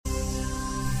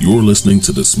You're listening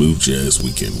to the Smooth Jazz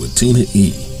Weekend with Tina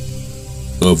E.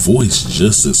 A voice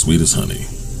just as sweet as honey,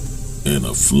 and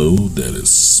a flow that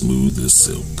is smooth as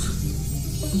silk.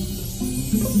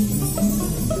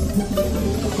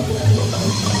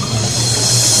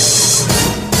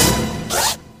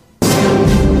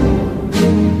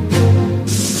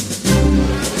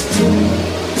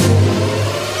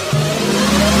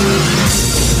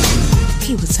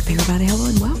 Hey, what's up, everybody? Hello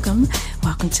and welcome.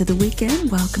 Welcome to the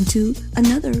weekend. Welcome to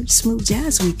another Smooth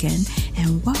Jazz Weekend.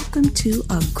 And welcome to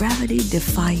a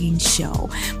gravity-defying show.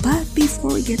 But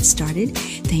before we get started,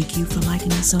 thank you for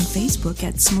liking us on Facebook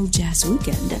at Smooth Jazz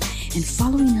Weekend and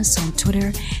following us on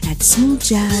Twitter at Smooth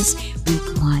Jazz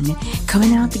Week 1.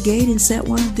 Coming out the gate in set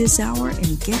one of this hour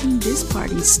and getting this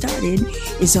party started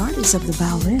is artist of the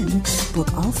violin,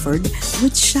 Brooke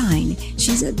Alford-Shine.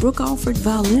 She's at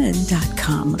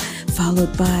brookealfordviolin.com.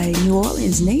 Followed by New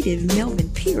Orleans native Melvin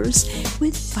Pierce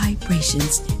with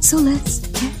Vibrations. So let's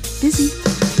get busy.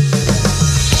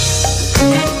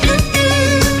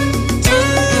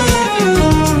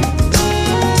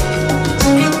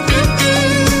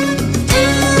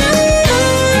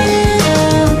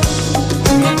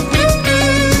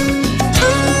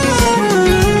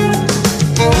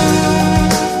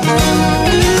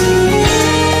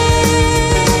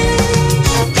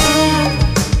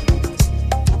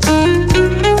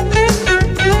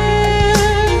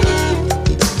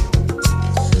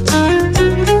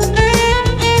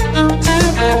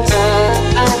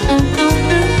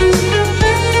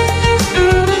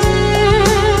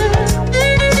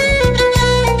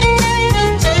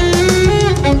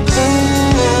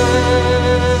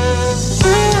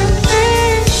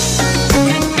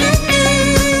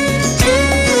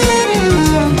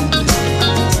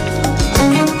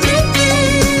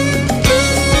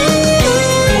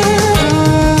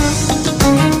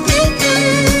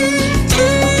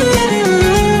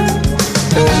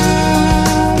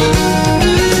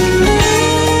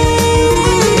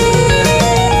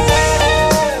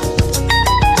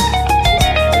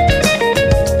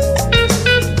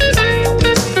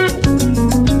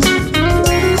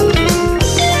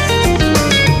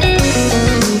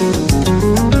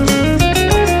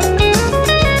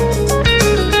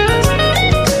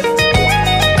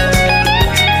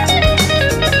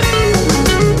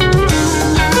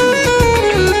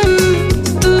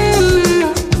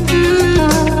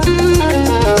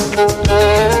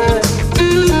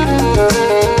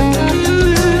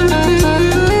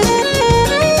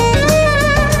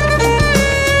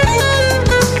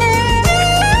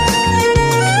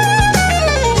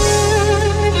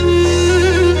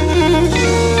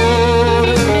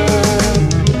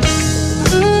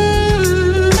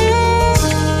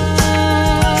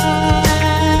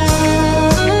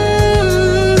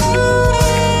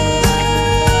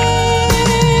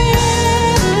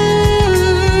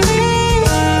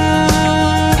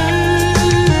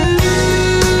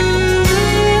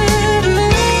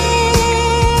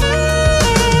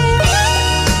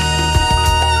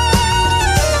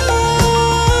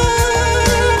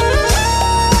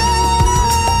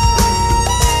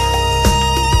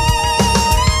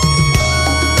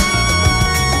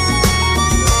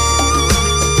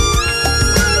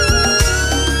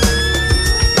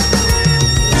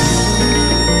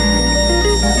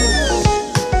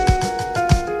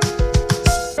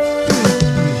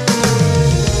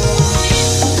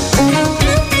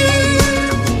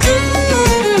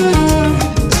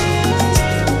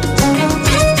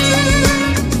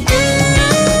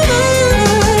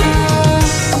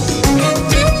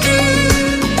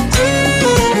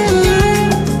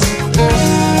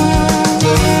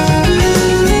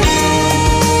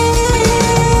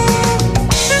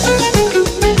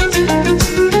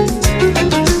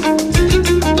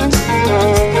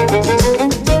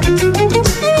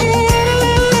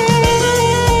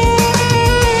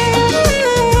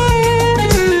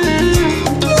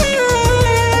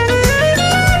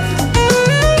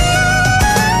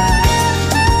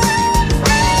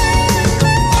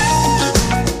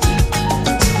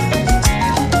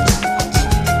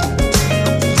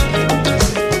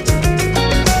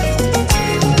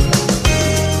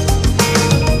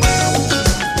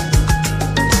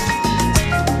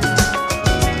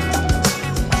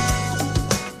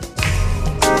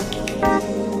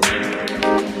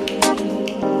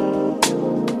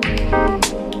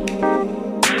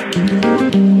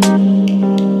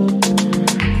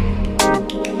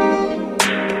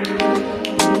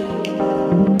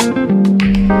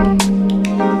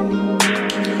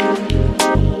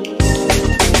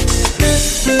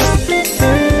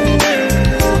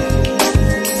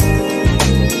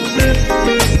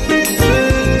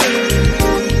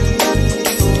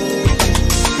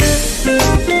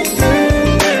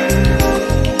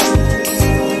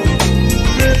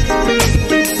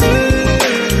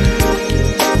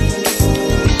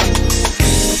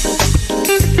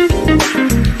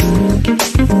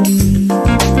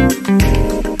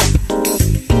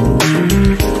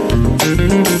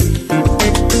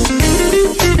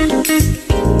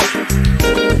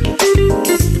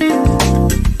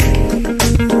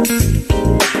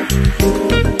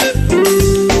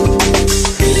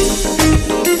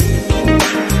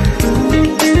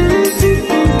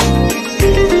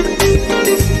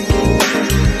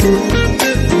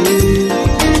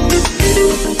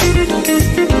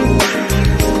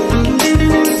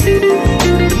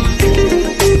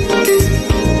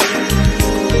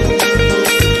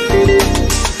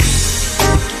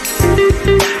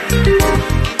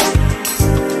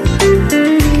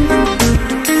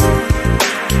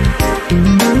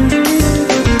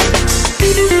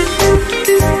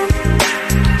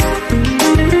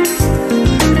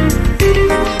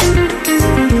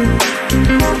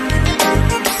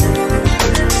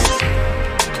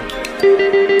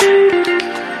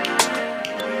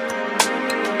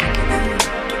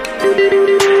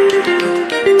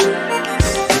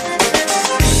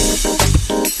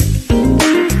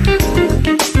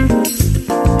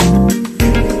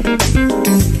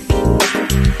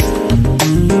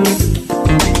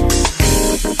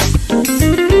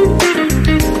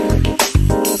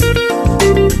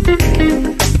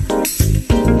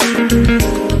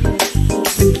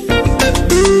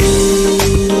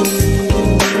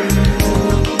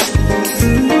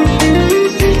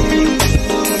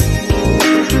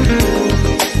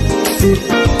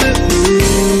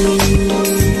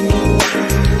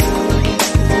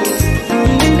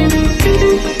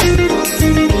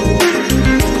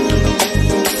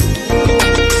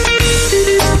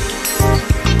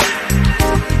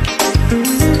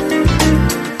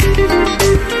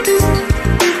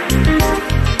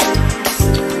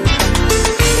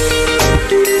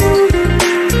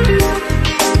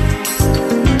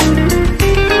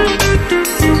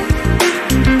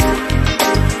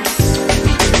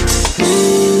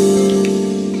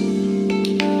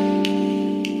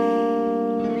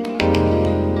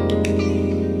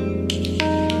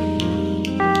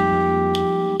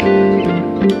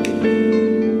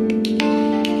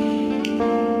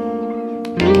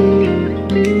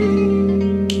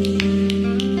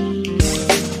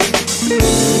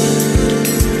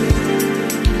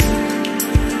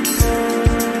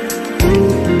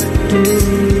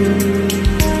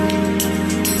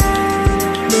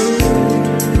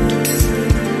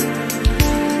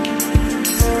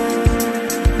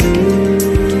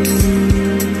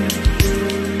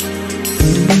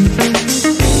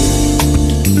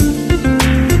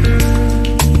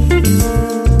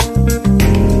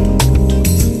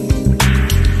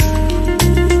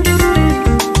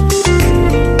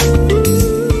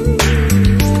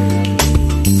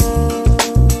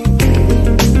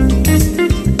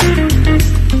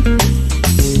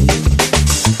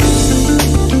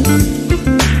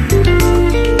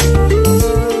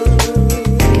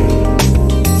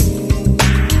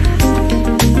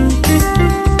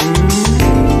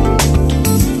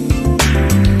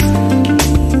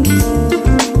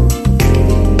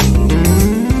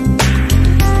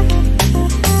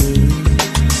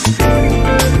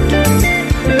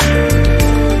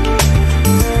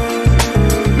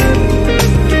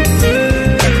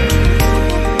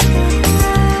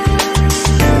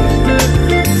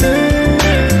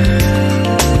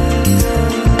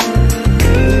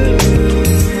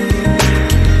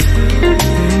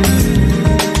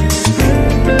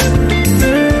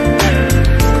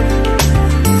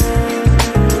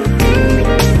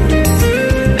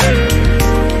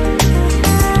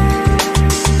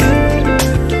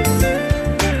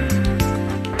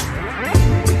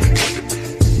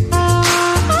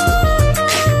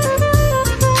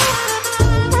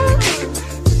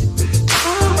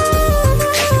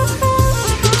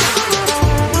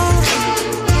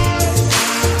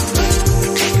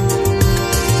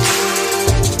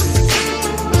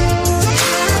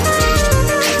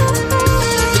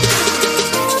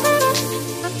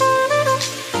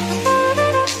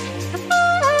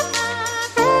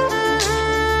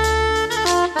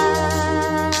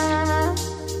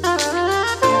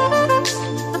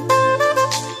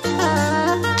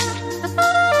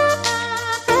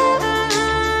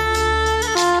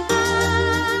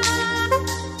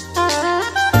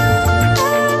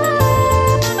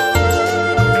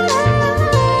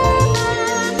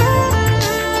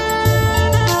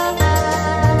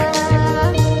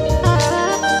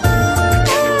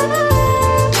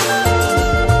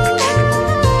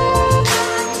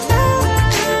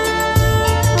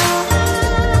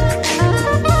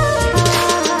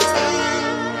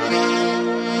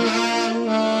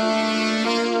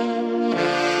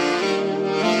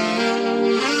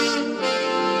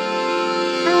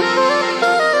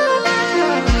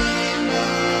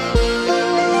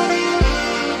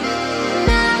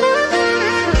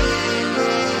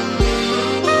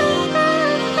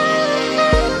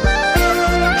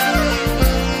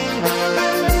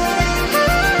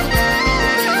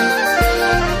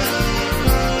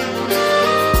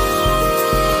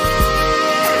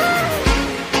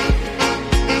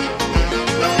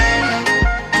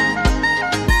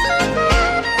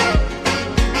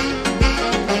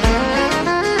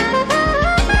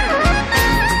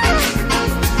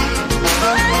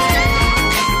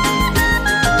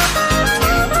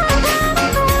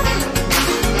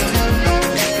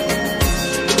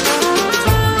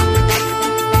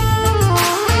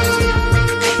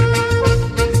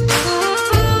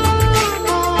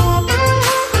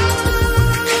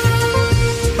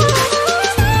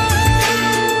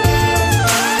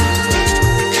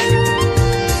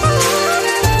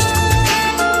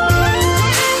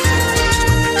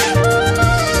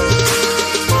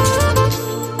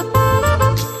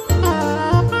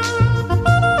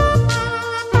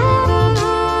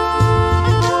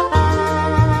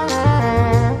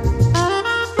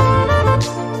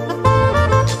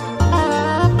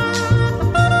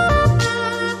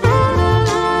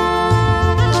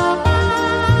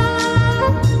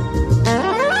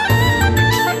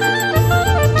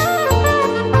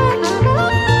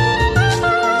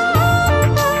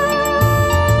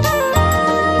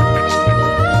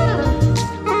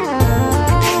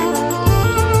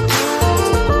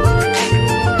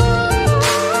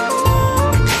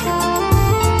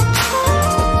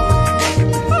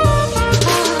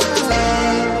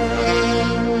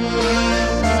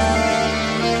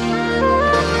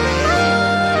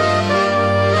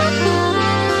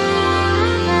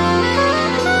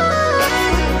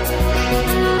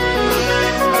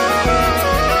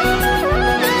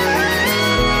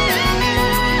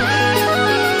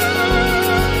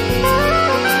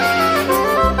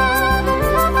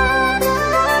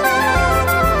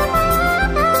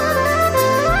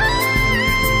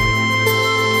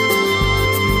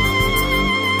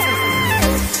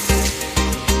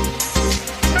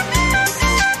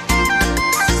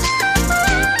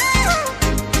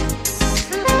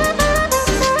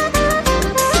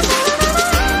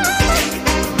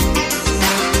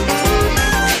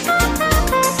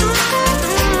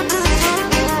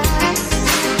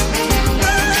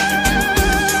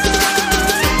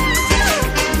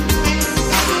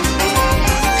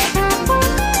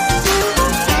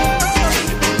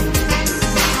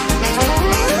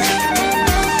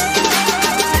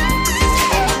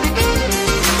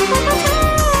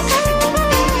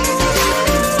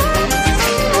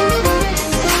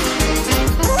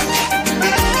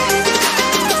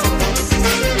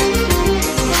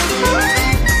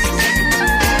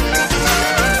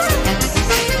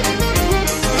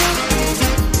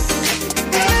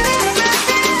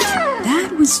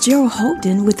 Gerald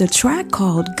Holden with a track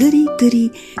called Goody Goody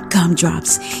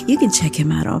Gumdrops. You can check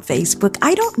him out on Facebook.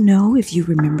 I don't know if you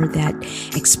remember that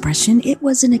expression. It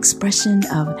was an expression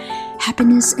of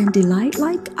happiness and delight,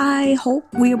 like I hope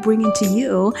we are bringing to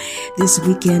you this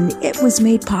weekend. It was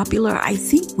made popular, I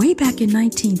think, way back in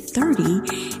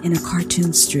 1930 in a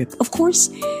cartoon strip. Of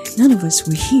course, none of us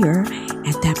were here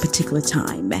at that particular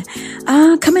time.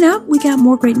 Coming up, we got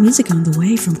more great music on the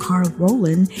way from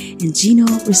Roland and Gino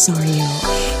Rosario.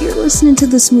 You're listening to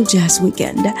the Smooth Jazz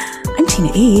Weekend. I'm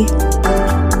Tina E.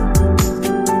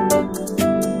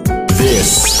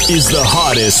 This is the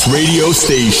hottest radio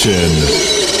station.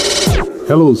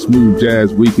 Hello, Smooth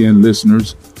Jazz Weekend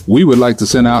listeners. We would like to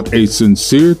send out a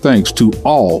sincere thanks to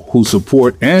all who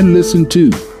support and listen to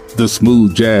the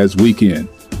Smooth Jazz Weekend.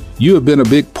 You have been a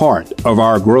big part of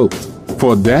our growth.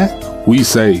 For that, we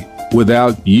say,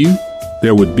 without you,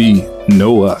 there would be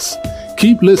no us.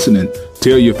 Keep listening.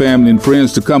 Tell your family and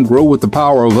friends to come grow with the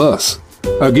power of us.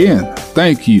 Again,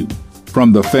 thank you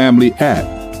from the family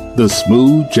at the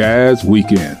Smooth Jazz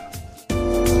Weekend.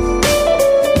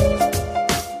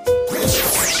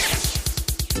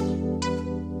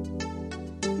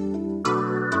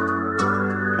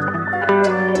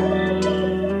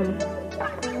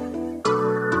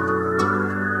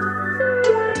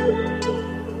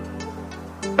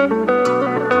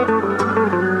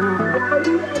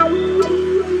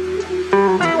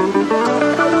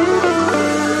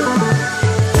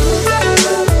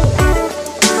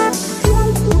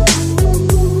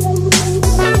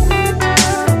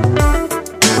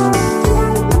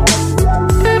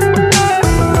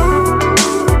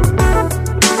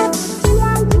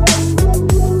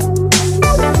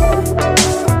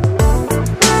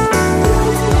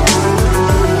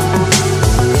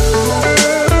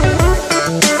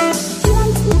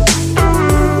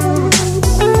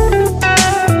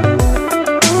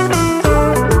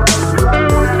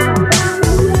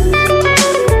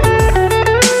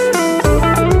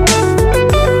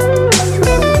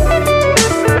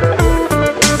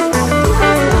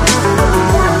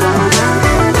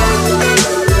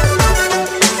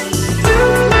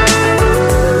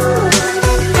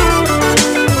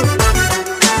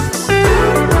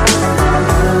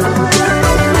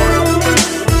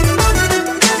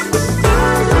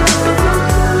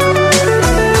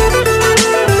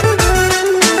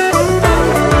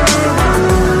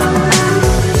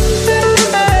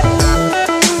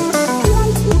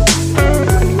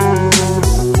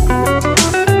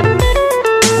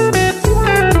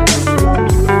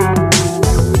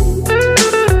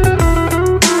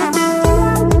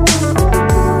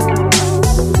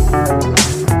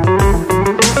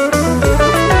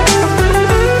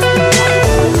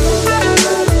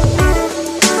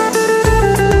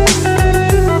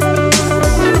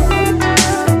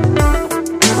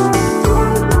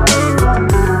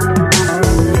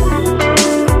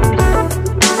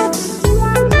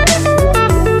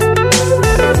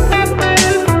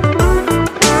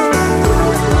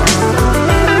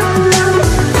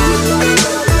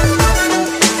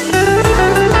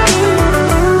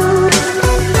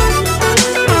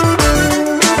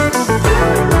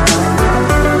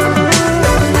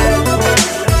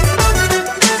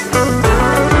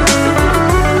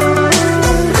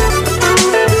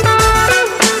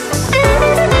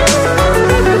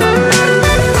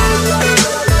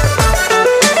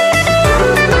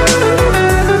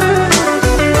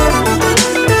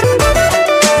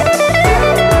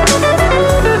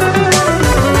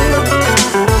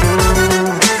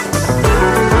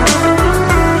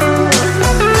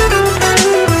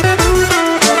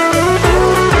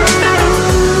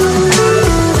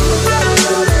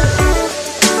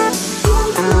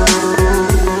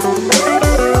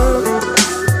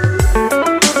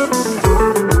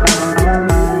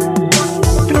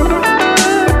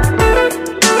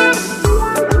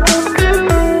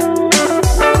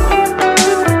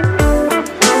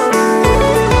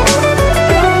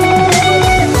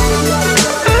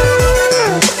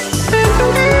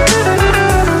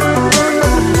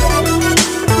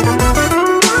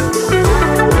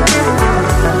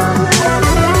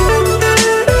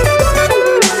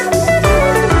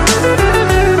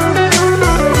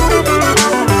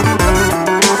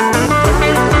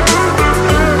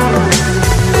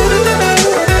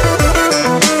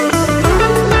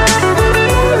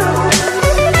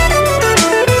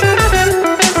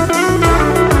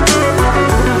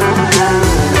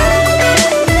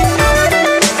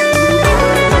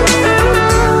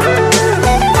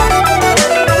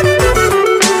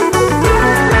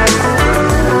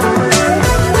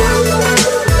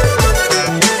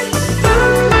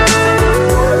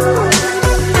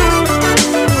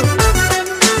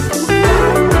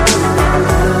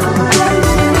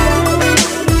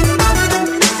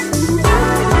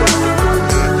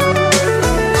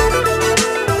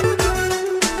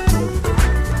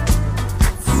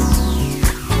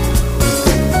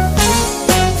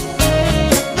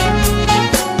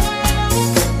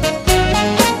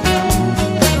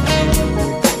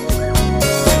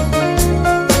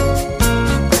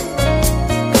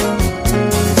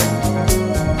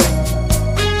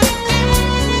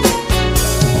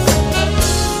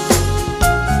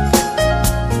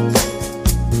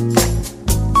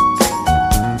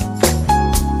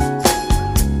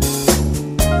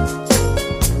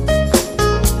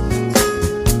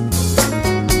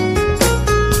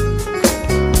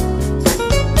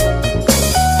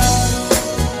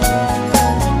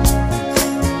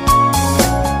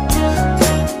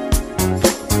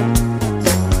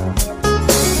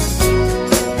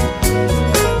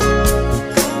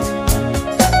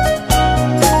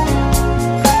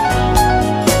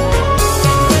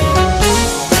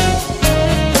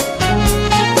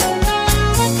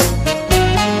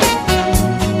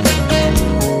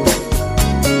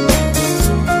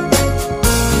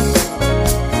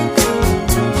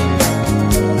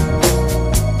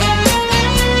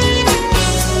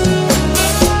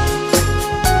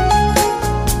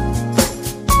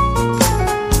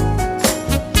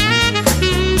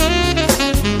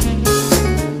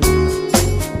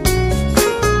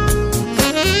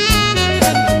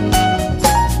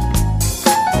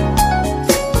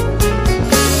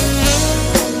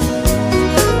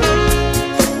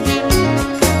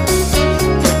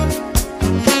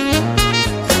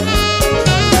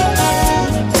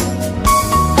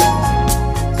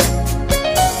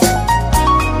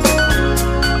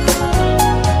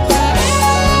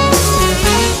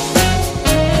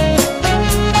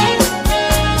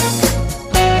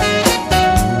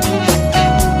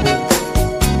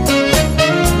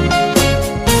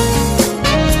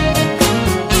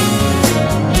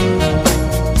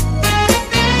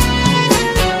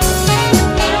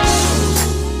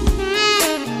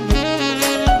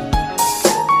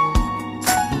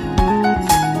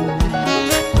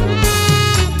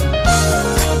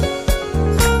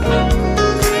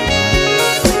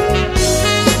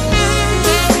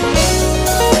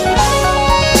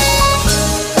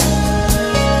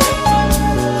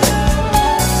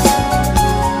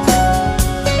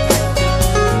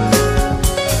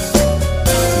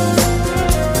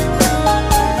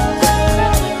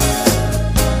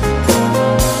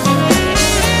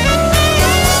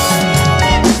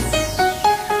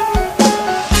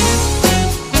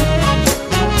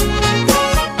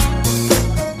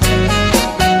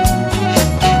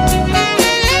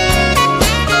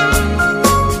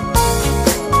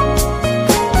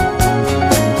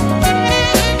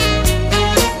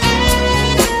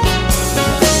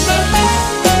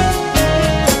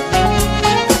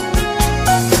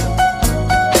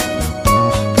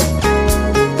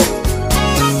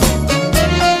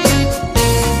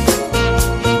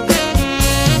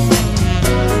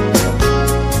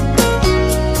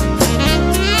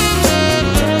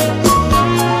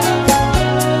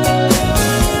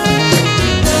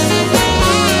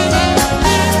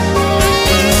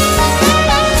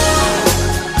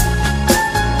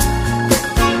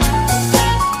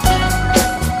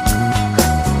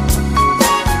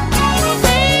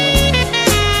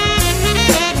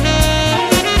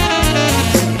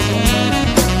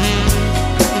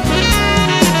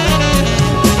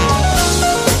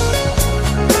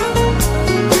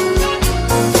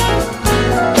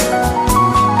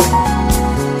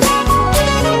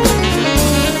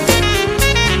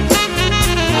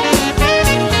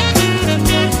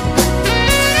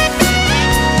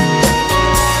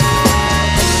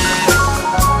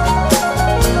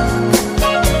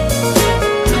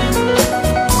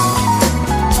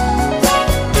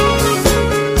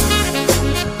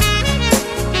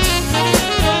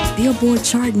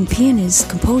 charting pianist,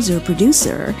 composer,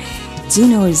 producer,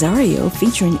 Gino Rosario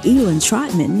featuring Elon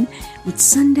Trotman with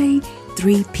Sunday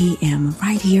 3 p.m.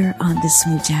 right here on the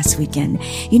Smooth Jazz Weekend.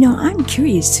 You know, I'm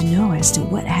curious to know as to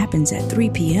what happens at 3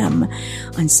 p.m.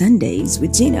 on Sundays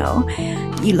with Gino.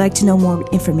 You'd like to know more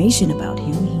information about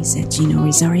him, he's at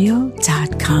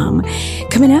GinoRosario.com.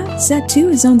 Coming up, set 2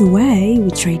 is on the way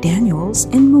with Trey Daniels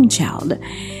and Moonchild.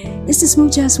 It's the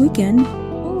Smooth Jazz Weekend,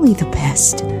 only the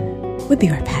best. We'll be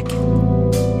right back.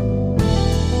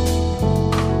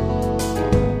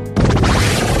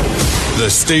 The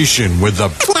station with the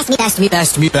best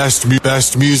music. Best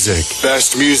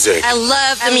music. I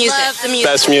love the music.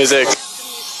 Best music.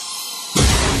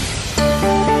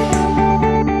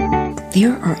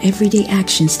 There are everyday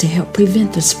actions to help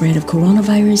prevent the spread of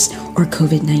coronavirus or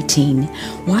COVID-19.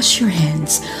 Wash your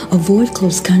hands. Avoid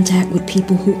close contact with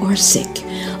people who are sick.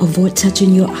 Avoid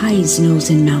touching your eyes, nose,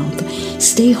 and mouth.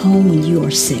 Stay home when you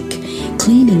are sick.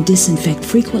 Clean and disinfect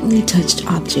frequently touched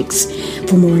objects.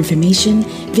 For more information,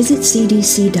 visit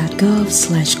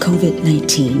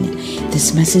cdc.gov/COVID-19.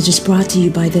 This message is brought to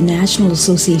you by the National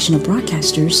Association of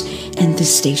Broadcasters and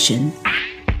this station.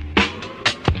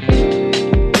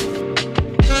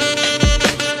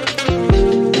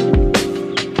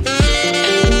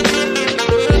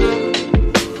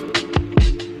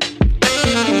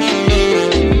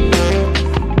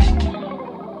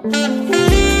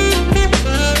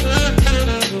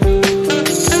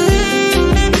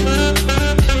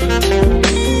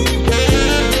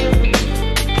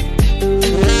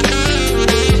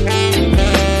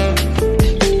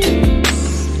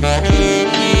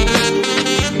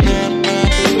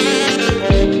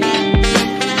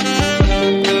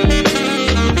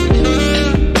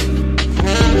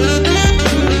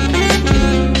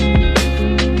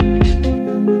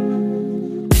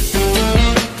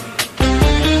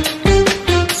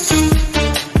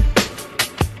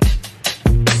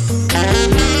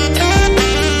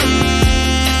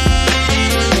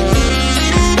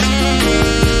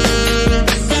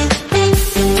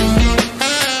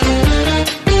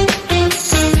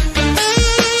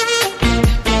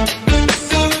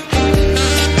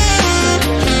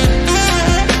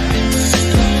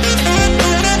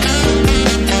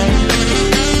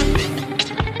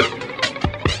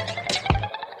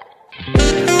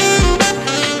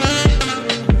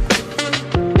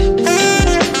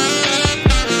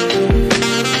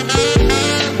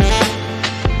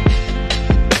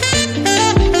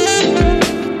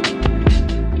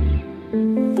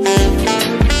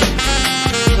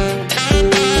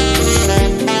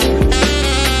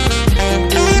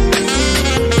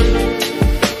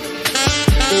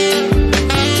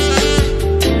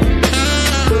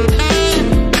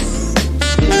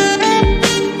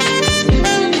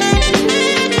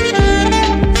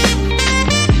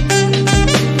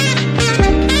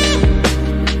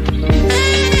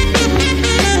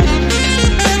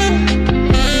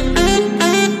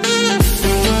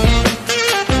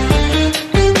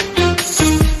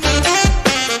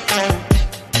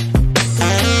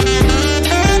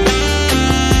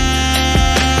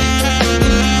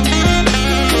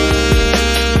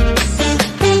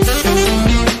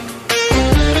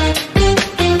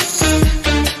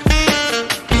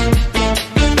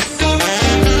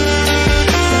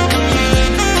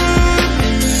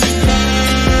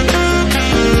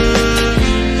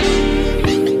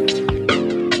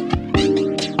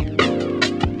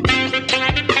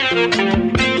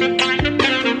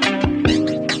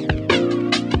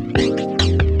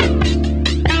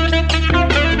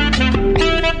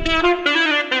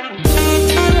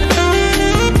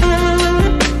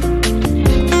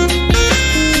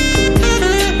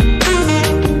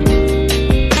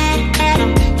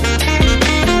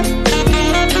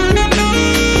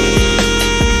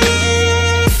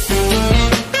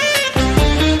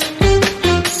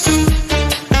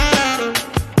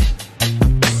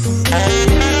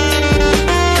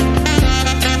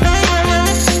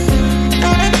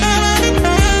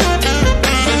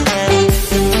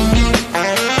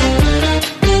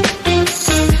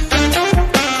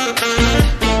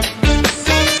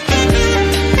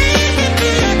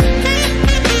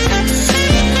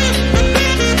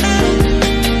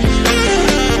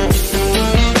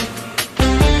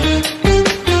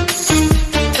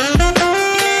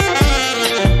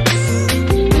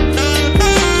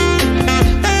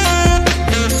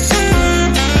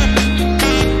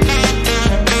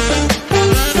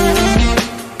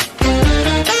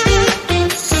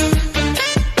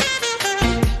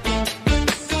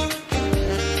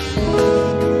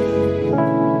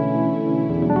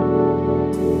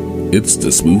 It's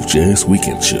the Smooth Jazz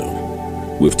Weekend Show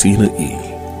with Tina E,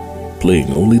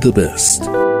 playing only the best.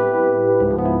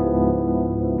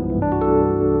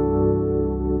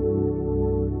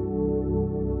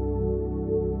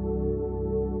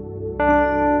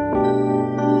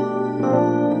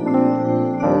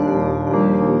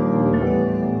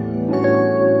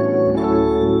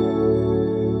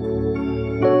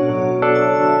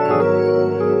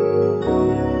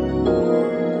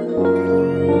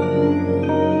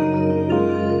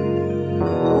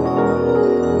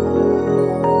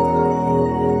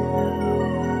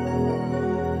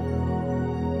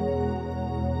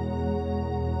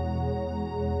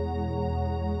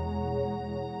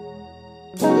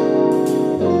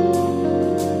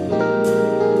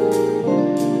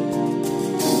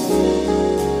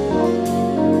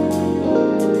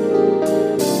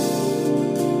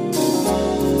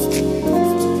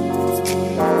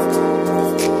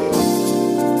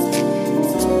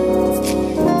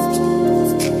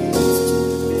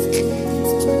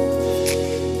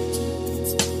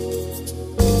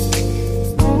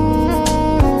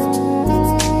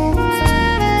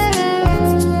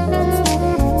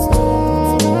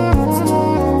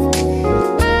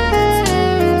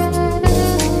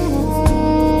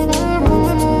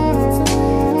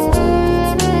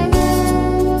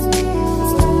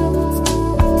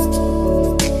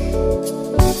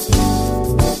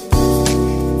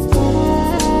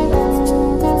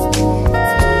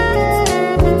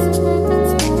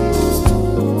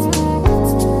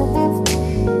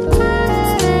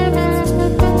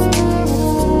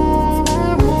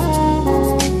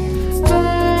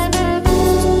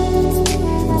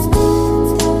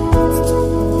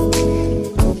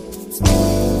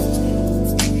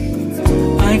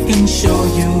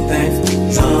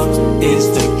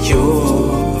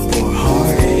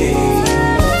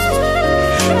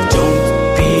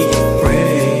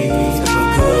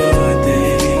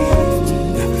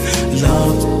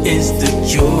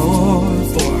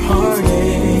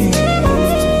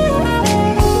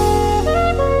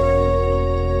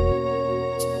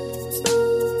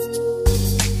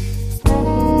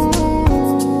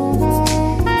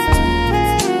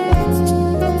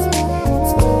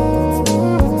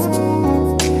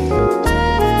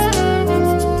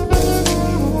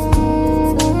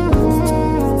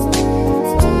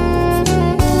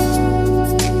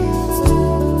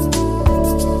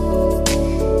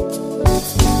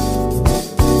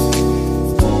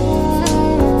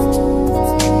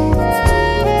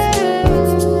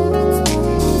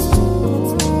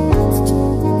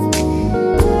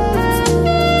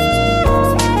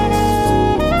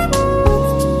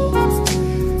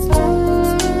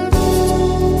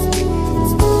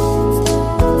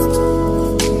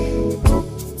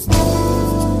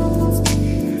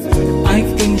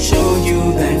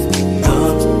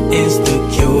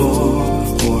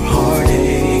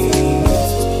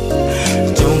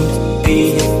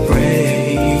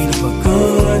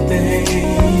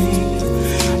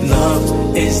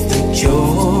 is the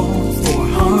cure for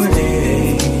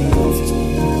heartache.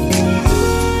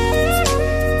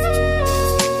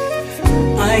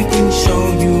 I can show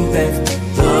you that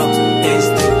love is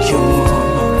the cure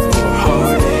for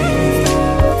heartache.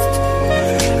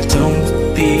 Don't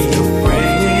be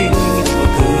afraid of a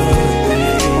good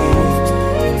thing.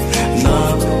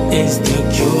 Love is the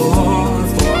cure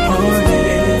for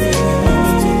heartache.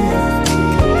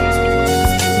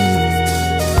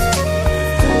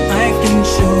 I can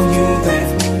show you that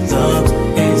love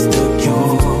is the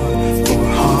cure for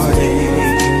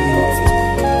heartache.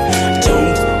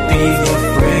 Don't be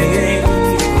afraid of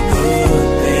a good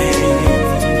thing.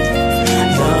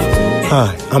 Love is Hi,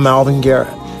 I'm Alvin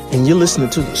Garrett, and you're listening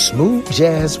to the Smooth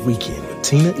Jazz Weekend with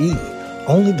Tina E.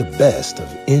 Only the best of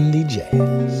indie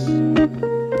jazz.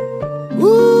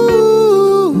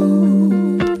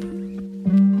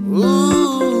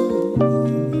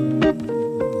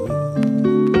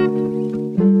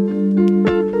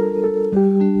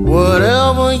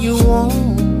 Whatever you want,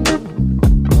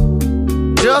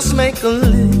 just make a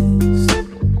list.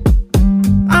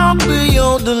 I'll be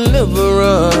your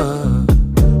deliverer.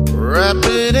 Wrap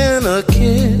it in a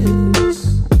kiss.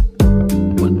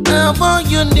 Whatever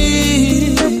you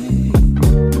need,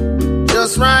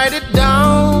 just write it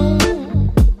down.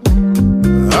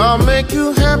 I'll make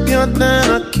you happier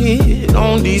than a kid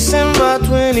on December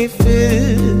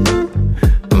 25th.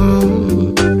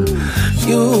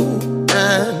 You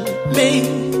and me,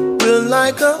 we're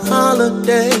like a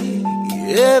holiday.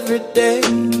 Every day,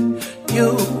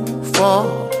 you for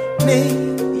me,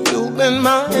 you've been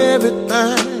my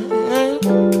everything.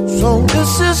 So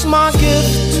this is my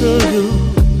gift to you.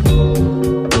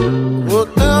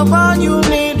 Whatever you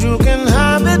need, you can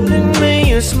have it in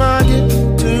me. It's my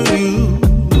gift to you.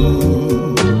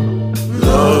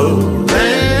 Love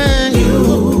and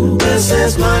you, this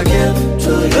is my gift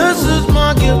to you. This is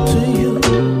my gift to you.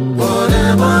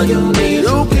 Whatever you need,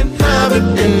 you can have it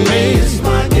in me. It's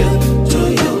my gift to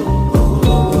you.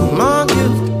 My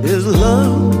gift is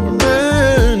love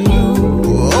and you.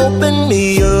 Open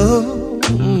me up.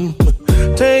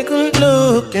 Take a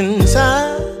look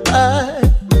inside.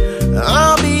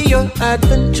 I'll be your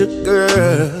adventure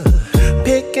girl.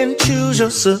 Pick and choose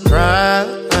your surprise.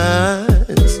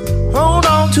 Hold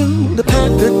on to the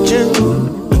packaging,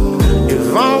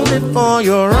 if only for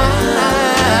your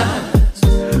eyes.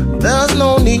 There's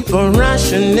no need for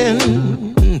rationing,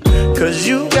 'cause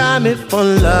you got me for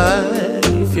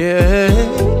life, yeah.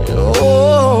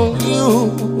 Oh, you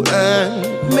and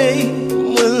me,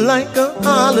 we're like a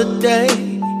holiday.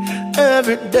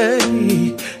 Every day,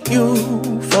 you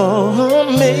for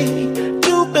me,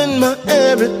 you've been my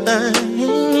everything.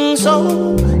 So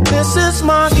this is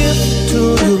my gift to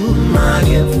you. My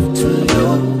gift to you.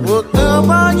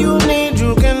 Whatever you need,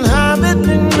 you can have it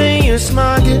in me. It's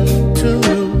my gift to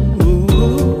you.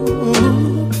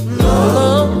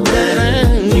 Love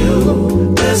and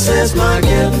you. This is my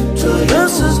gift to you.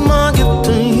 This is my gift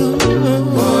to you.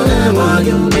 Whatever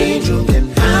you need, you can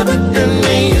have it in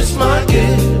me. It's my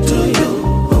gift to you.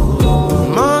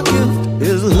 My gift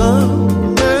is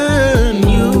love and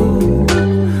you.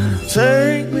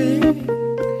 Take me,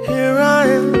 here I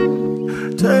am.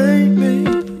 Take me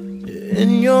in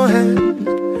your hand.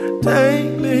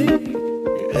 Take me,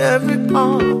 every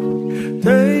part.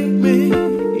 Take me,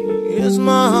 it's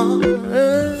my heart.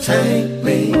 Take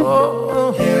me,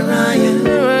 here I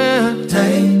am.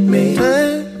 Take me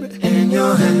in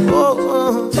your hand.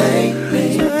 Take me,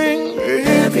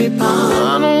 every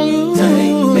part.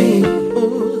 Take me,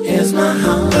 here's my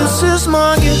heart. This is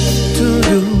my gift to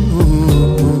you.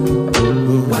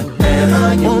 Whatever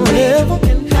you need, you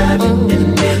can have it in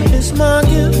me. It's my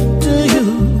gift to you.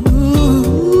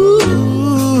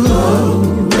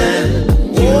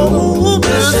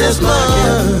 This is my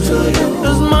gift to you.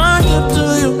 It's my gift to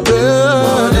you, girl.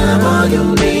 Whatever you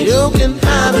need, you can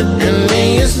have it in me.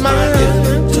 It's my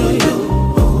gift to you.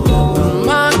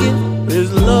 My gift is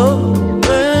love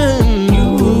and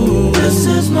you. This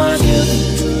is my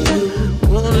gift to you.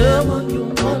 Whatever you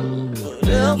want,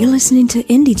 whatever. You're listening to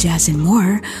Indie Jazz and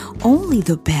More, only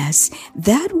the best.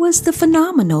 That was the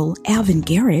phenomenal Alvin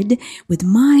Garrett with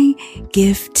My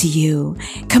Gift to You.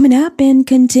 Coming up and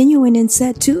continuing in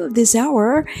set 2 of this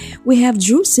hour, we have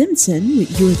Drew Simpson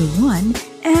with You're the One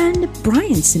and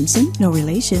Brian Simpson, no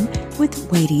relation, with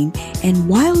Waiting. And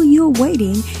while you're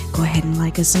waiting, go ahead and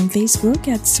like us on Facebook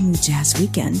at Smooth Jazz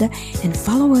Weekend and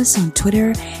follow us on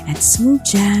Twitter at Smooth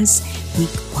Jazz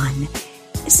Week 1.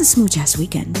 It's the Smooth Jazz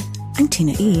Weekend. I'm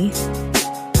Tina E.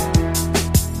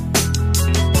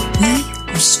 We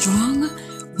are strong,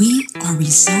 we are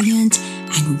resilient,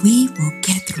 and we will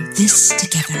get through this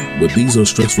together. But these are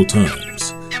stressful times.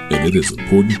 And it is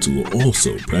important to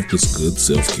also practice good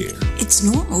self-care. It's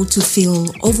normal to feel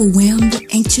overwhelmed,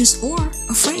 anxious, or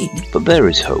afraid. But there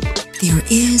is hope. There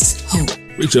is hope.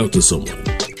 Reach out to someone.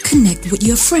 Connect with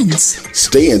your friends.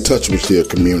 Stay in touch with your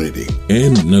community.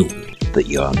 And know that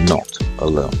you are not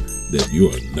alone. That you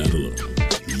are not alone.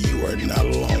 You are not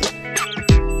alone.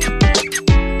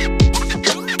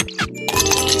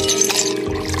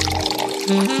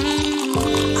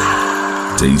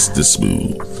 Taste the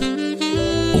smooth.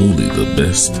 Only the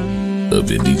best of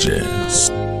indie jazz.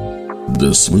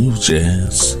 The Smooth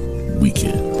Jazz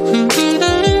Weekend.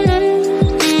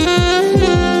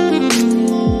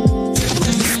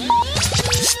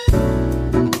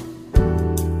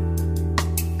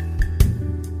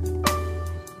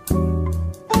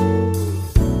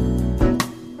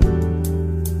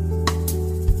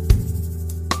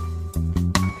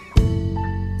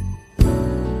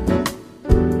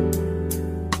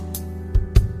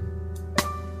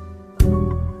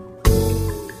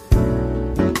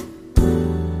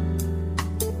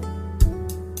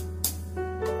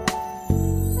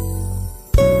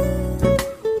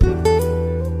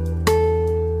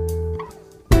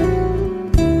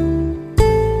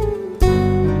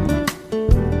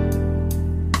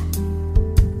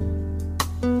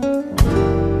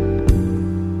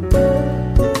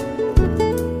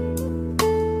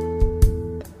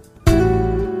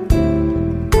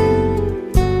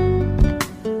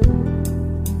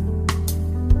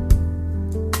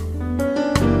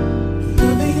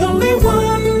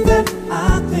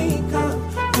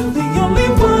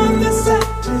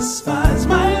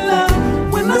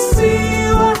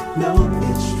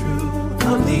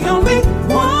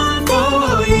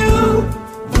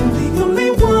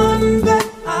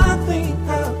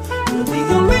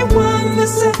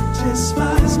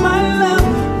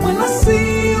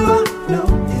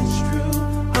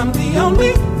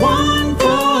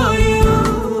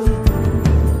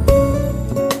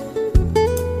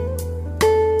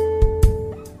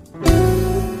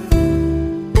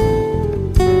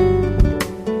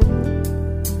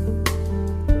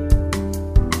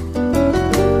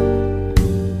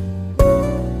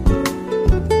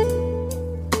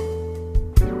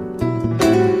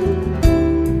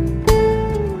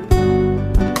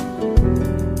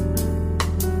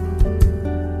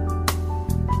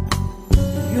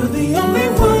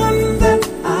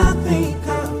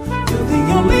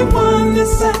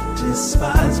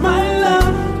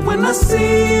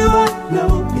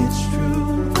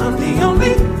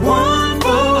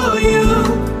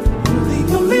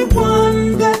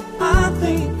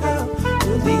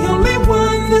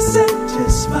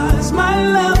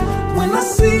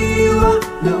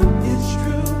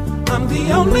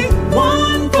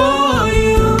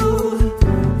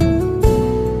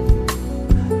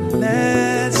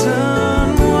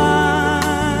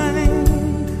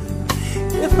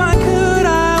 If I could,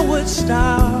 I would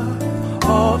stop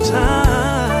all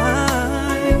time.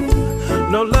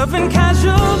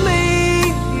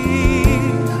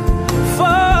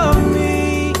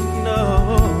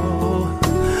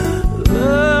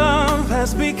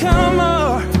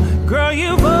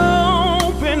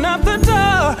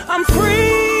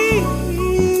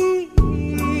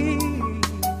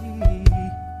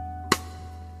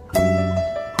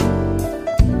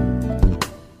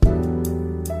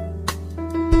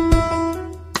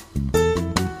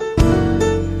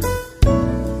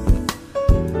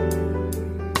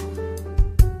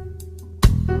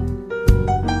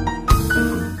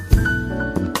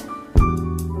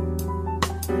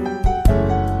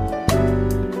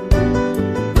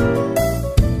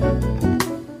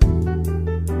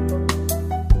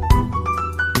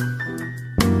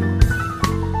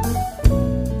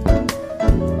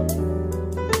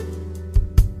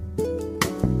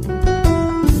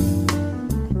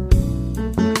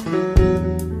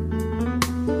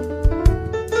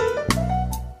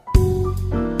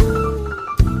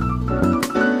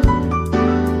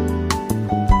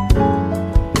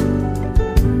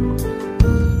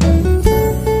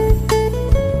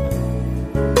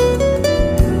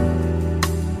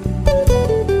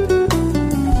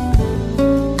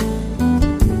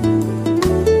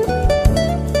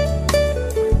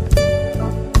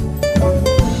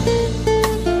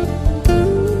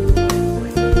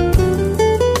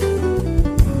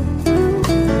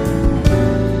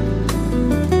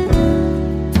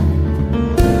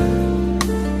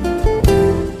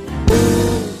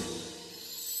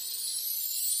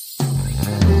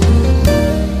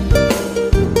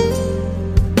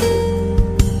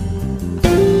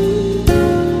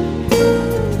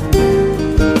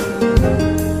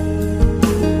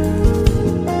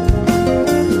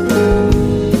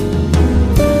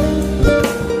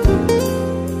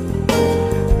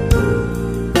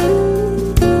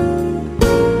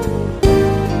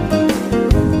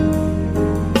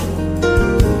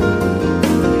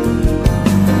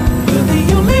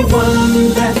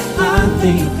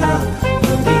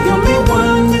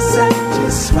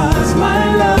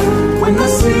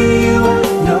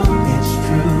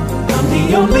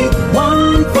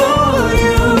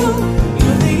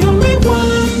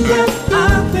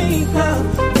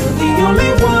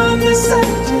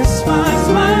 satisfies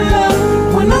my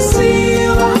love. When I see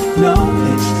you, I know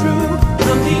it's true.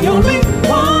 I'm the only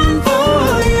one for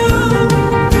you.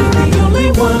 You're the only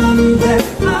one that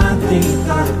I think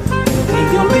of. You're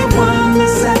the only one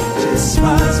that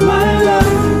satisfies my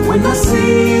love. When I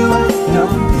see you, I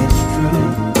know it's true.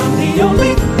 I'm the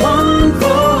only one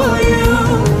for you.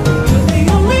 You're the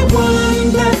only one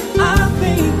that I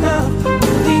think of.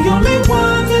 You're the only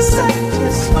one that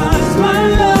satisfies my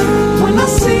love. When I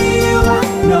see you, I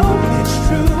know it's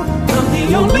true. I'm the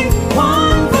only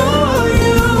one for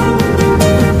you.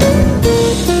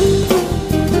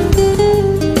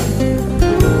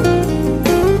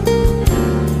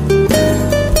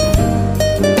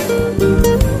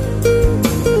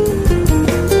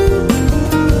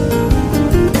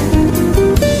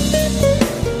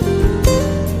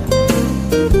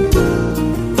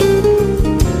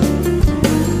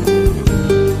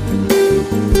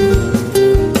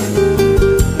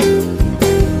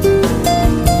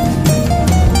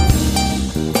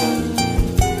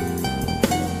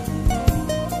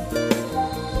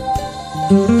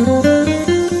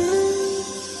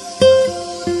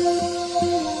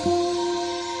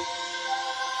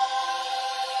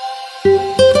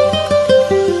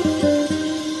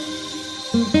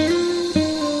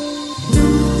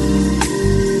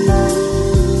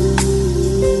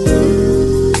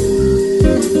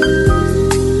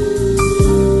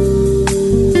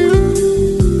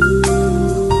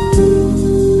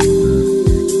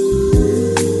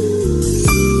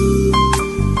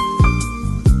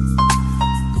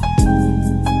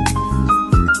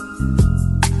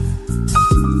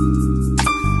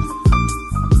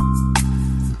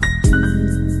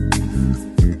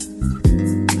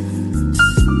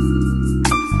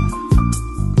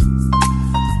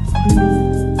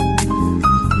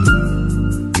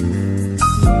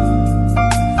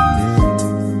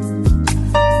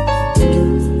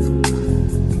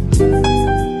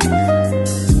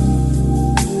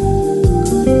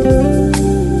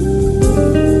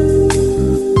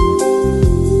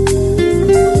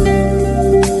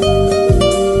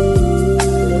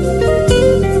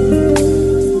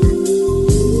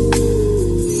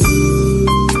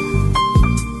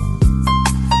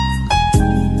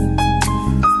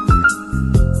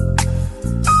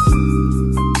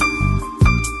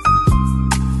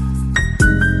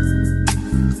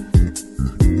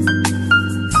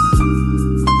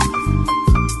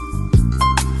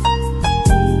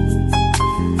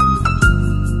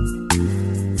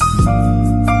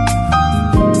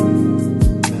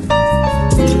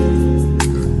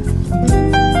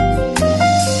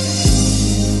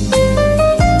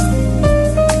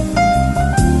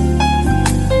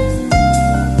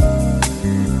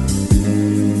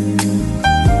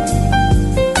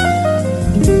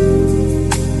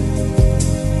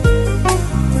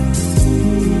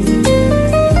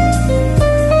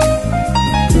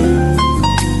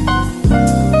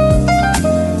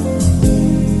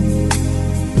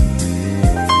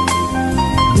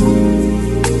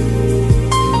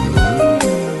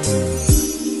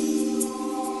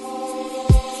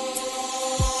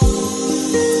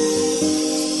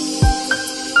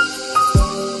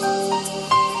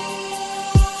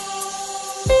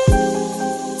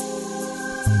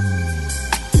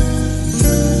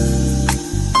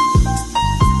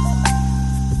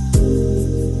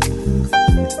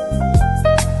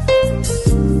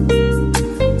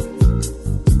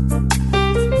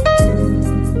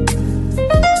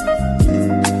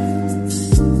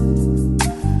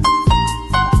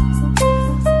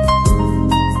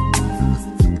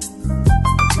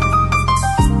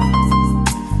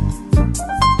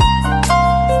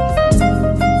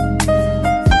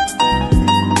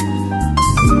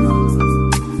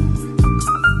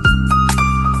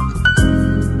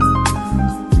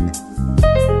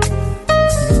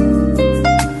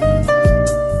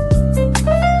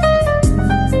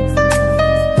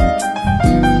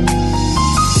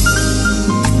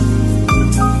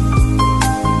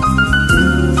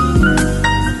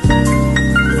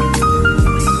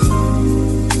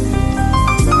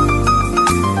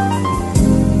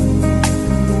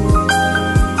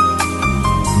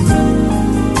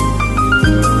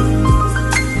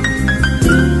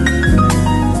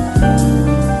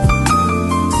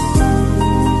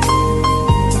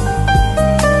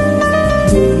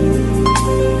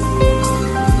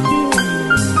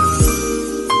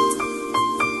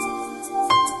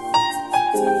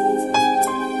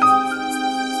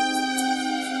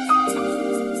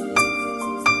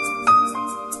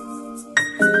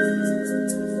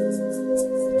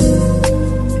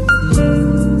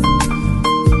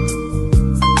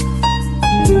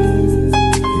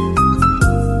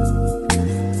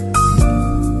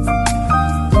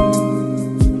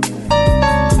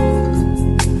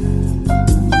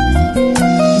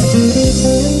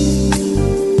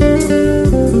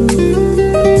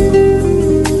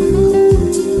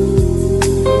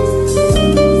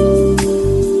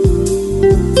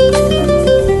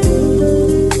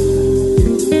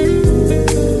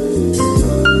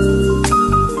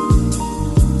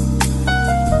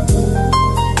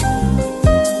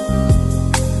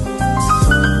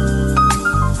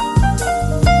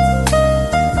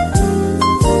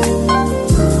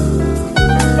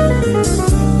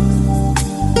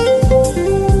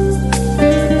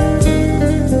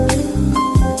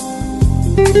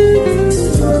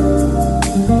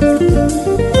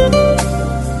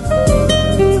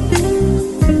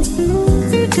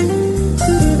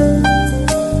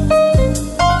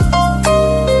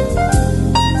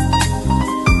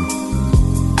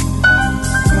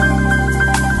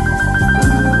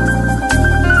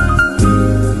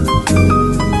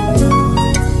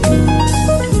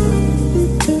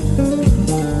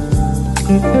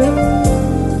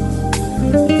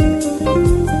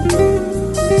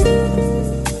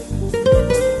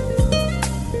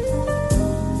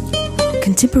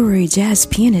 contemporary jazz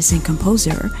pianist and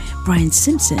composer Brian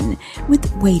Simpson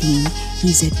with Waiting.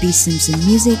 He's at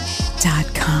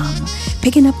bsimpsonmusic.com.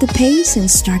 Picking up the pace and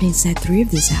starting set 3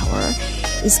 of this hour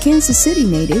is Kansas City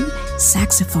native,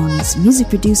 saxophonist, music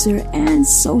producer, and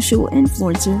social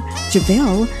influencer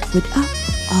JahVelle with Up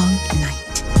All Night.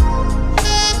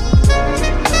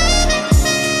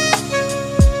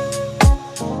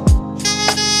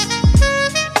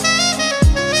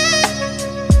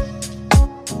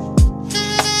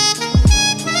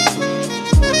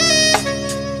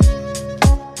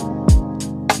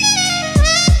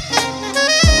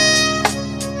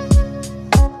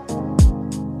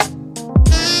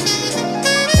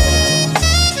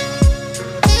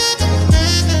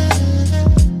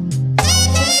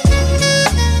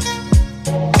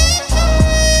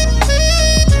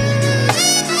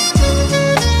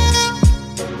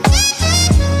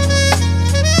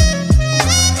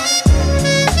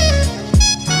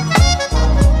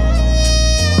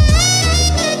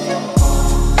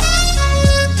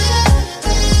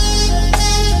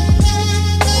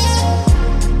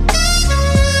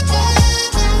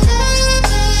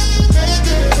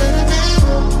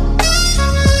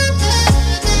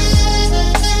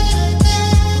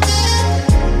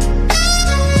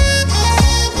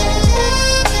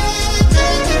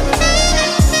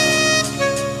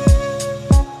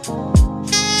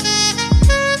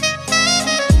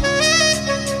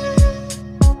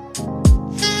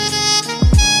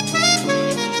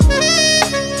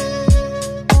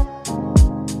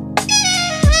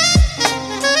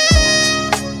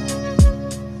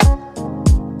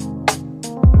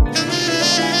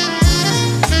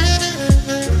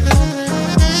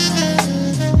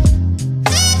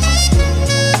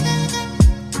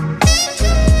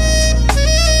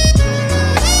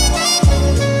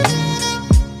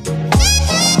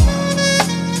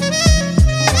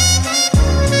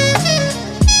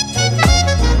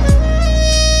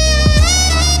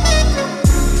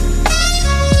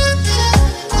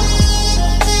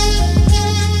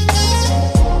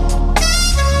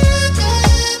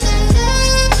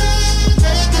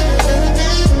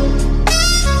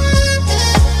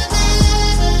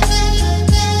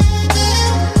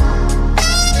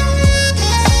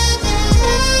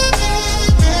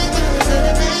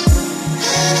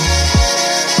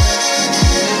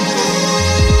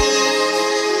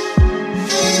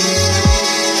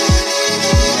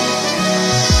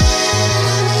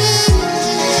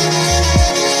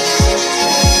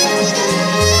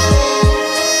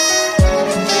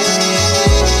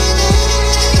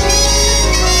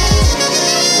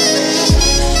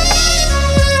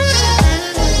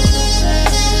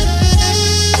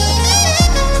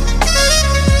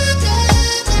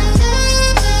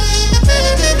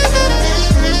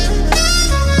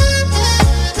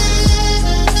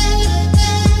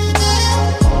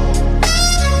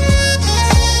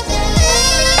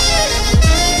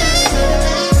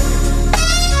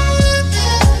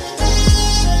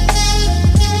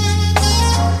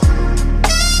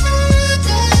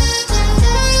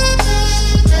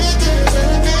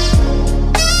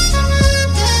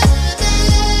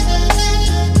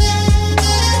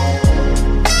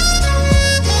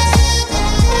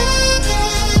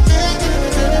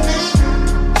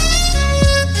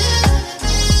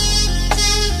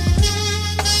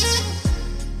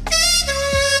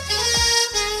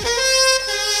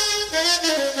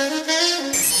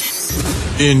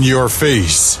 In your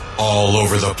face, all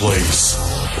over the place.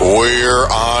 We're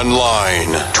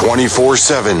online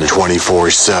 24/7.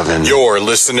 24/7. You're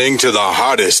listening to the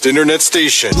hottest internet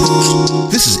station.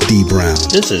 This is D Brown.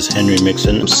 This is Henry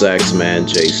Mixon. Saxman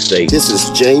J State. This is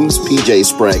James PJ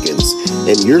Spraggins,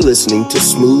 and you're listening to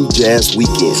Smooth Jazz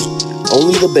Weekend.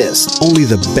 Only the best. Only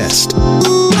the best.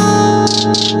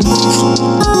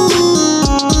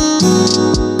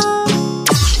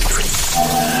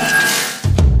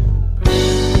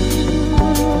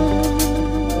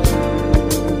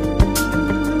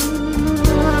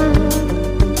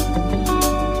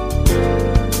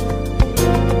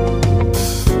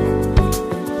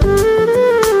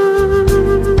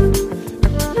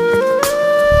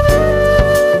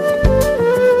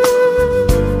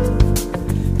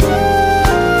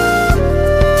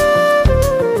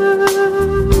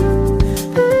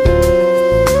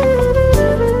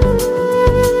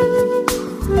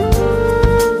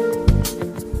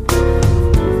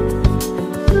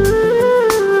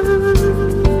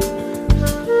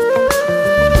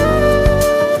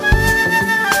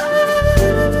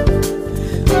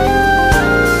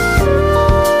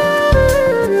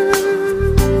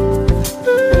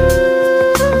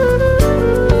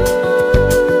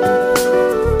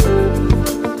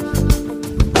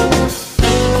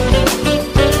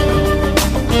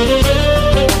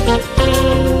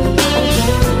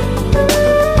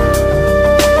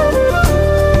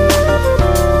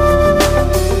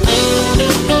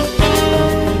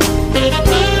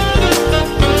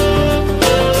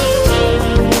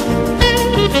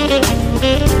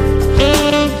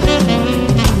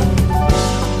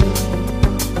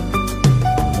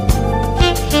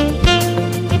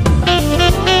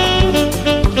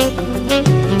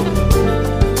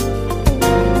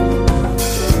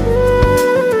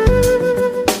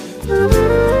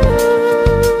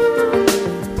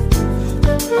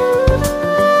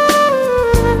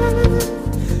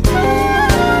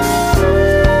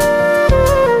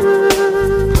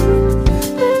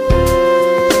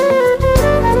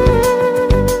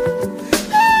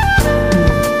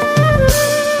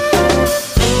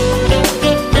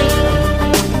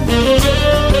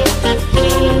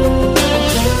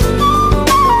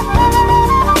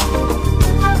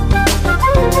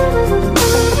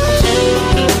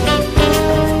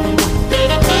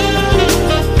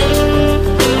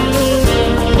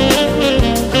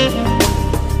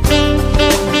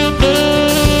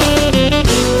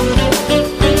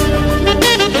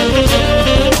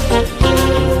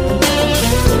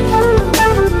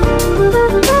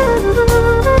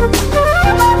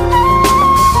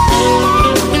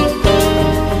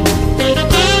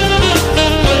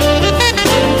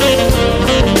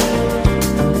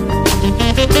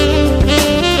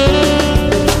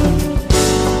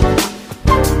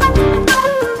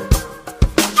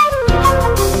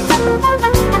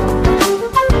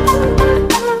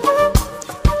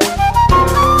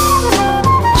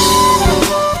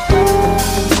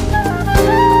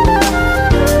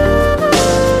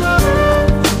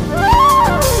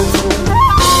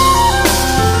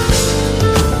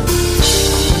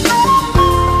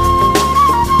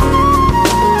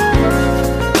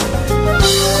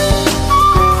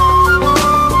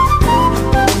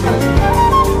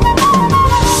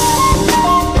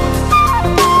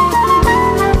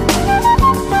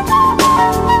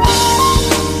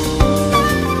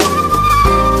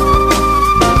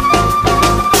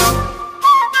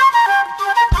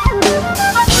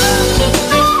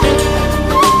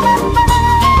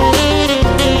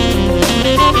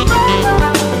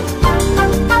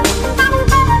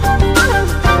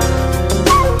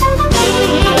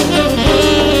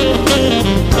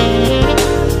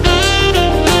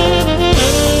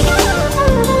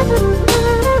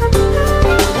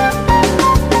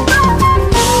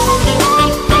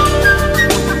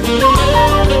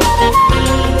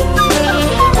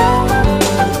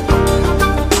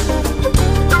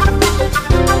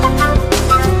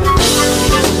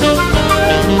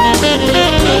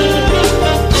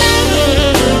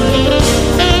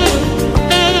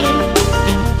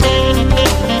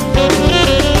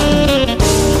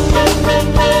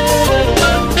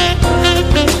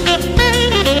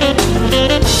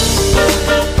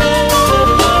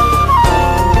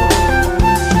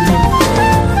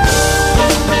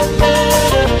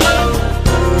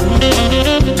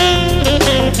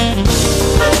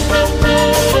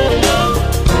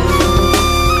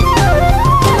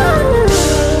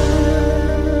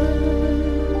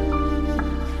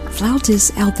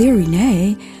 artist Althea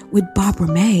Rene-Barbara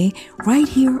Mae right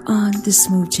here on the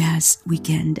Smooth Jazz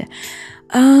Weekend.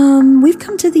 We've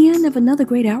come to the end of another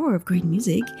great hour of great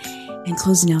music. And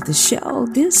closing out the show,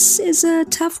 this is a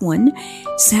tough one.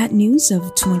 Sad news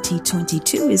of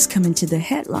 2022 is coming to the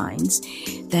headlines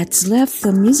that's left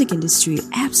the music industry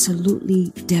absolutely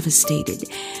devastated.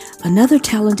 Another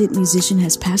talented musician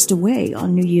has passed away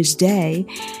on New Year's Day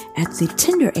at the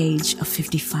tender age of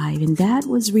 55, and that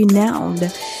was renowned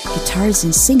guitarist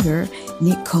and singer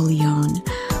Nick Colionne.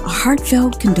 Our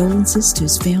heartfelt condolences to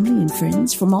his family and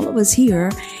friends from all of us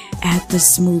here at the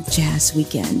Smooth Jazz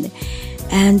Weekend.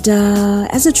 And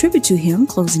as a tribute to him,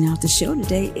 closing out the show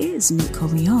today is Nick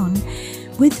Colionne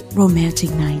with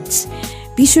Romantic Nights.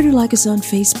 Be sure to like us on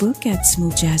Facebook at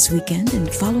Smooth Jazz Weekend and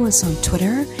follow us on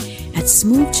Twitter at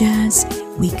Smooth Jazz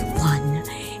Week 1.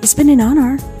 It's been an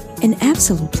honor, an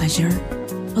absolute pleasure.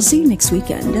 I'll see you next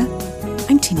weekend.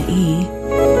 I'm Tina E.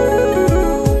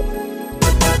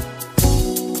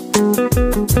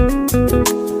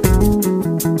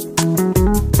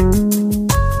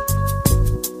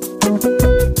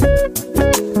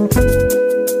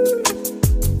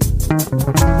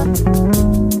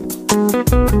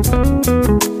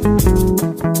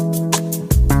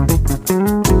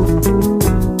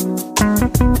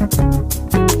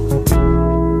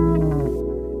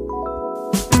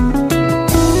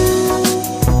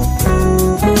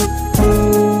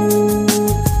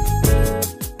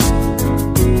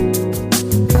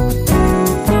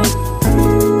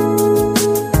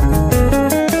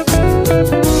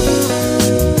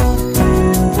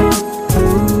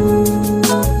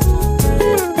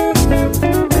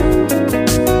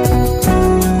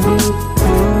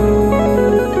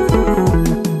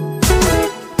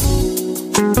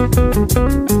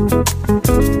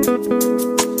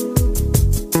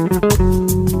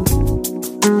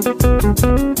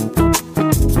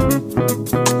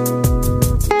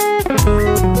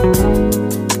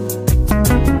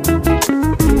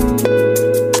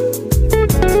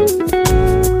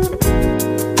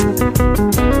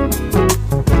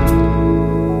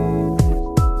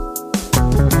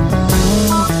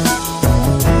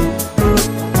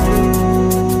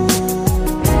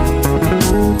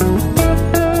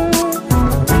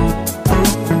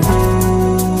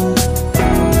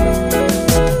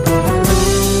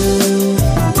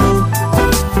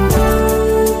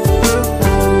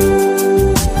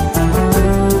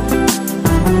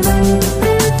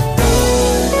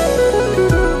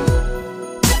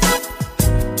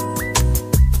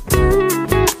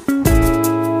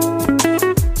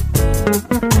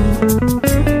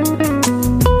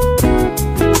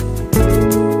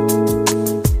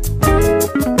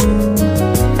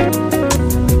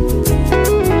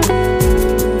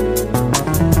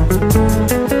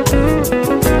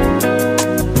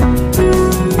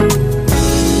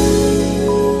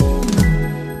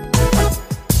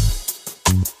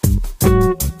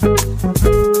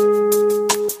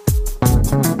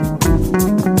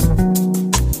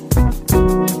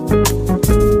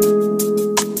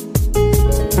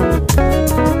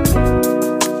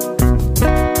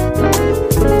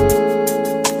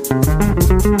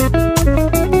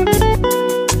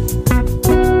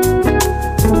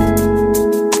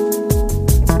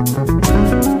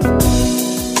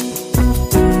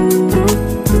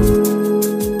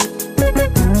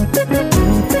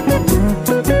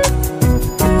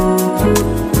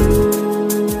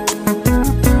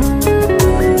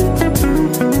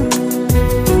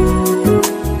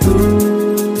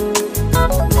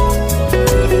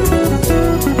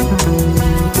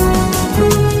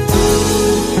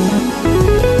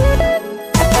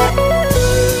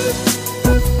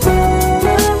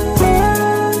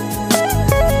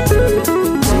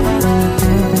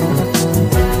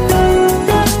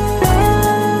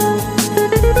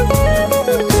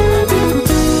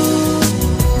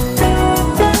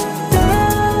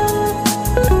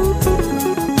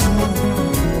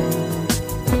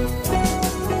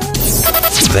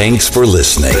 Thanks for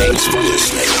listening.